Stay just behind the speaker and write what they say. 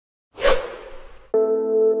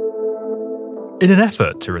In an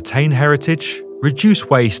effort to retain heritage, reduce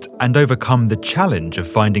waste and overcome the challenge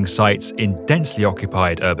of finding sites in densely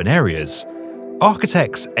occupied urban areas,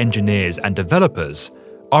 architects, engineers and developers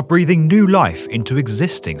are breathing new life into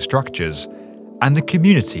existing structures and the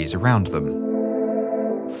communities around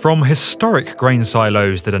them. From historic grain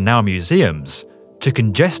silos that are now museums, to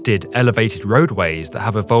congested elevated roadways that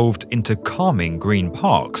have evolved into calming green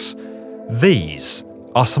parks, these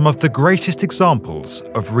are some of the greatest examples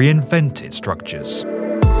of reinvented structures.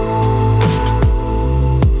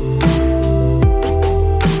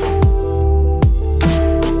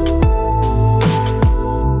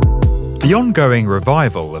 The ongoing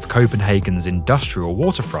revival of Copenhagen's industrial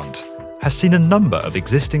waterfront has seen a number of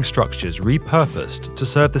existing structures repurposed to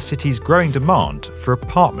serve the city's growing demand for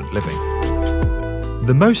apartment living.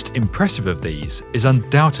 The most impressive of these is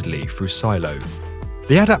undoubtedly through Silo.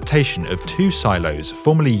 The adaptation of 2 silos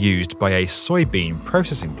formerly used by a soybean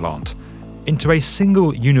processing plant into a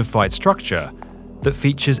single unified structure that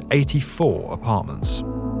features 84 apartments.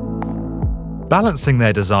 Balancing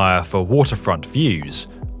their desire for waterfront views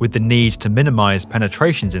with the need to minimise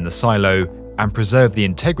penetrations in the silo and preserve the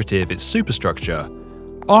integrity of its superstructure,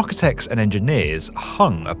 architects and engineers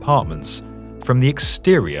hung apartments from the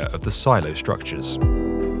exterior of the silo structures.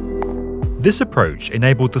 This approach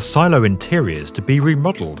enabled the silo interiors to be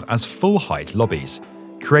remodelled as full-height lobbies,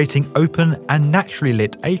 creating open and naturally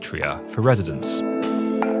lit atria for residents.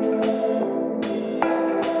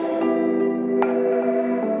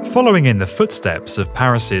 Following in the footsteps of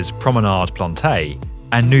Paris's Promenade Plantée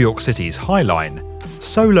and New York City's High Line,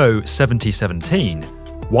 Solo 7017,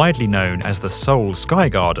 widely known as the Seoul Sky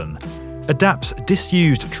Garden, adapts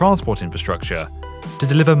disused transport infrastructure to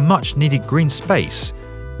deliver much-needed green space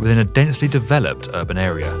within a densely developed urban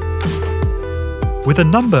area. With a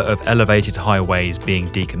number of elevated highways being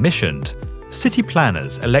decommissioned, city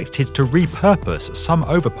planners elected to repurpose some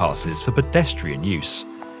overpasses for pedestrian use,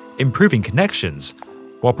 improving connections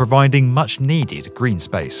while providing much-needed green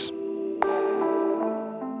space.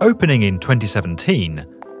 Opening in 2017,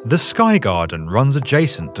 the Sky Garden runs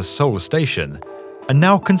adjacent to Seoul Station and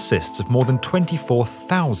now consists of more than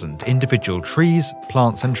 24,000 individual trees,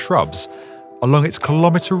 plants and shrubs along its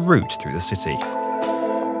kilometre route through the city.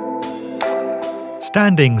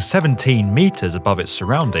 Standing 17 metres above its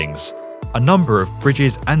surroundings, a number of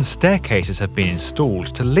bridges and staircases have been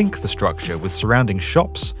installed to link the structure with surrounding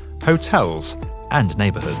shops, hotels and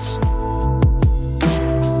neighbourhoods.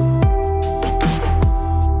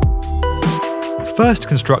 First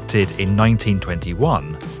constructed in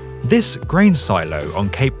 1921, this grain silo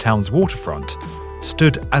on Cape Town's waterfront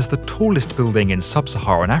stood as the tallest building in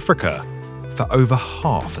sub-Saharan Africa for over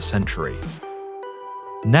half a century.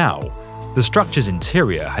 Now, the structure's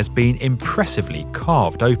interior has been impressively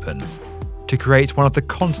carved open to create one of the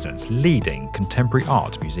continent's leading contemporary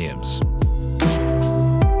art museums.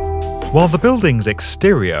 While the building's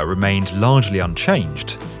exterior remained largely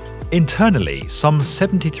unchanged, internally, some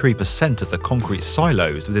 73% of the concrete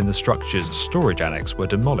silos within the structure's storage annex were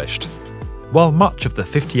demolished, while much of the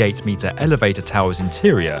 58-metre elevator tower's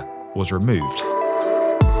interior was removed.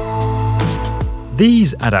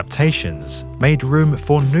 These adaptations made room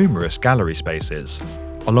for numerous gallery spaces,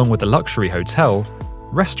 along with a luxury hotel,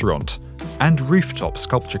 restaurant, and rooftop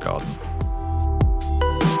sculpture garden.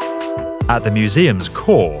 At the museum's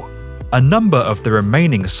core, a number of the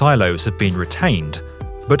remaining silos have been retained,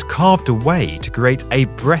 but carved away to create a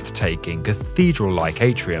breathtaking cathedral-like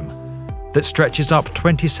atrium that stretches up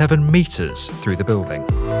 27 metres through the building.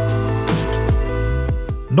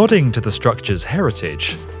 Nodding to the structure's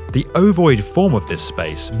heritage, the ovoid form of this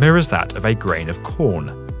space mirrors that of a grain of corn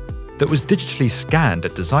that was digitally scanned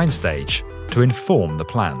at design stage to inform the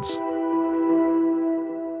plans.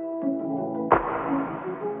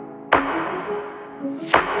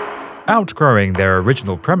 Outgrowing their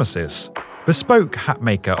original premises, bespoke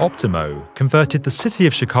hatmaker Optimo converted the City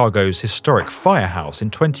of Chicago's historic firehouse in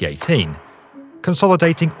 2018,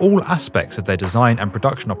 consolidating all aspects of their design and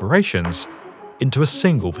production operations into a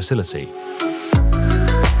single facility.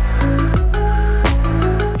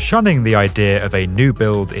 Shunning the idea of a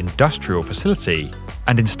new-build industrial facility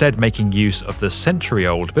and instead making use of the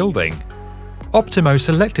century-old building, Optimo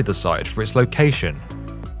selected the site for its location,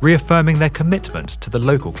 reaffirming their commitment to the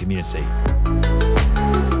local community.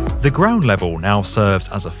 The ground level now serves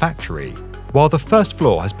as a factory, while the first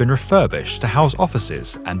floor has been refurbished to house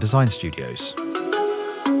offices and design studios.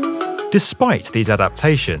 Despite these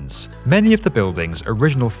adaptations, many of the building's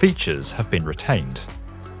original features have been retained.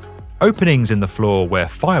 Openings in the floor where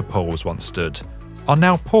fire poles once stood are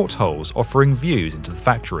now portholes offering views into the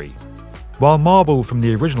factory, while marble from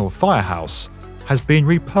the original firehouse has been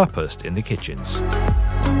repurposed in the kitchens.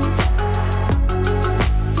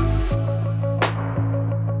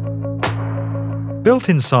 Built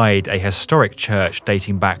inside a historic church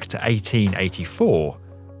dating back to 1884,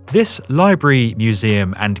 this library,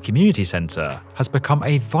 museum and community centre has become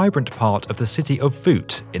a vibrant part of the city of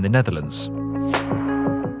Voet in the Netherlands.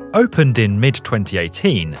 Opened in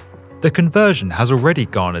mid-2018, the conversion has already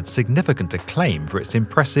garnered significant acclaim for its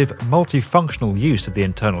impressive multifunctional use of the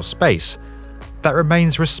internal space that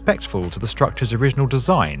remains respectful to the structure's original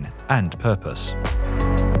design and purpose.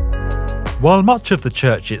 While much of the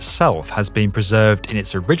church itself has been preserved in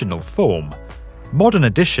its original form, modern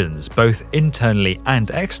additions, both internally and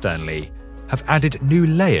externally, have added new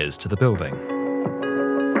layers to the building.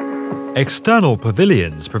 External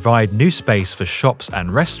pavilions provide new space for shops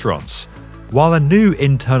and restaurants, while a new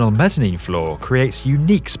internal mezzanine floor creates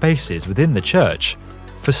unique spaces within the church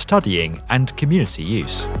for studying and community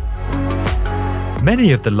use.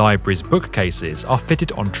 Many of the library's bookcases are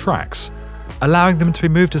fitted on tracks, allowing them to be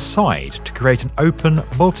moved aside to create an open,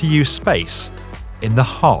 multi-use space in the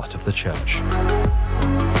heart of the church.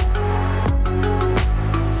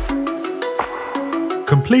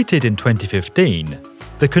 Completed in 2015,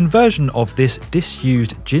 the conversion of this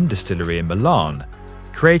disused gin distillery in Milan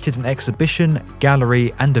created an exhibition,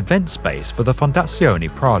 gallery and event space for the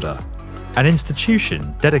Fondazione Prada, an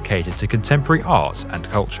institution dedicated to contemporary art and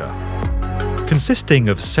culture. Consisting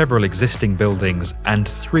of several existing buildings and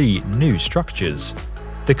 3 new structures,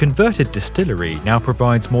 the converted distillery now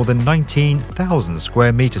provides more than 19,000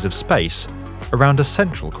 square metres of space around a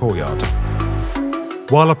central courtyard.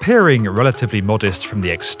 While appearing relatively modest from the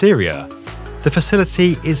exterior, the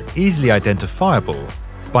facility is easily identifiable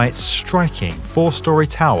by its striking 4-storey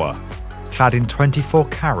tower clad in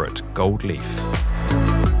 24-carat gold leaf.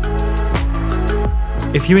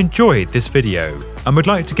 If you enjoyed this video and would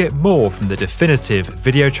like to get more from the definitive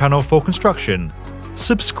video channel for construction,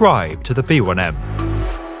 subscribe to the B1M.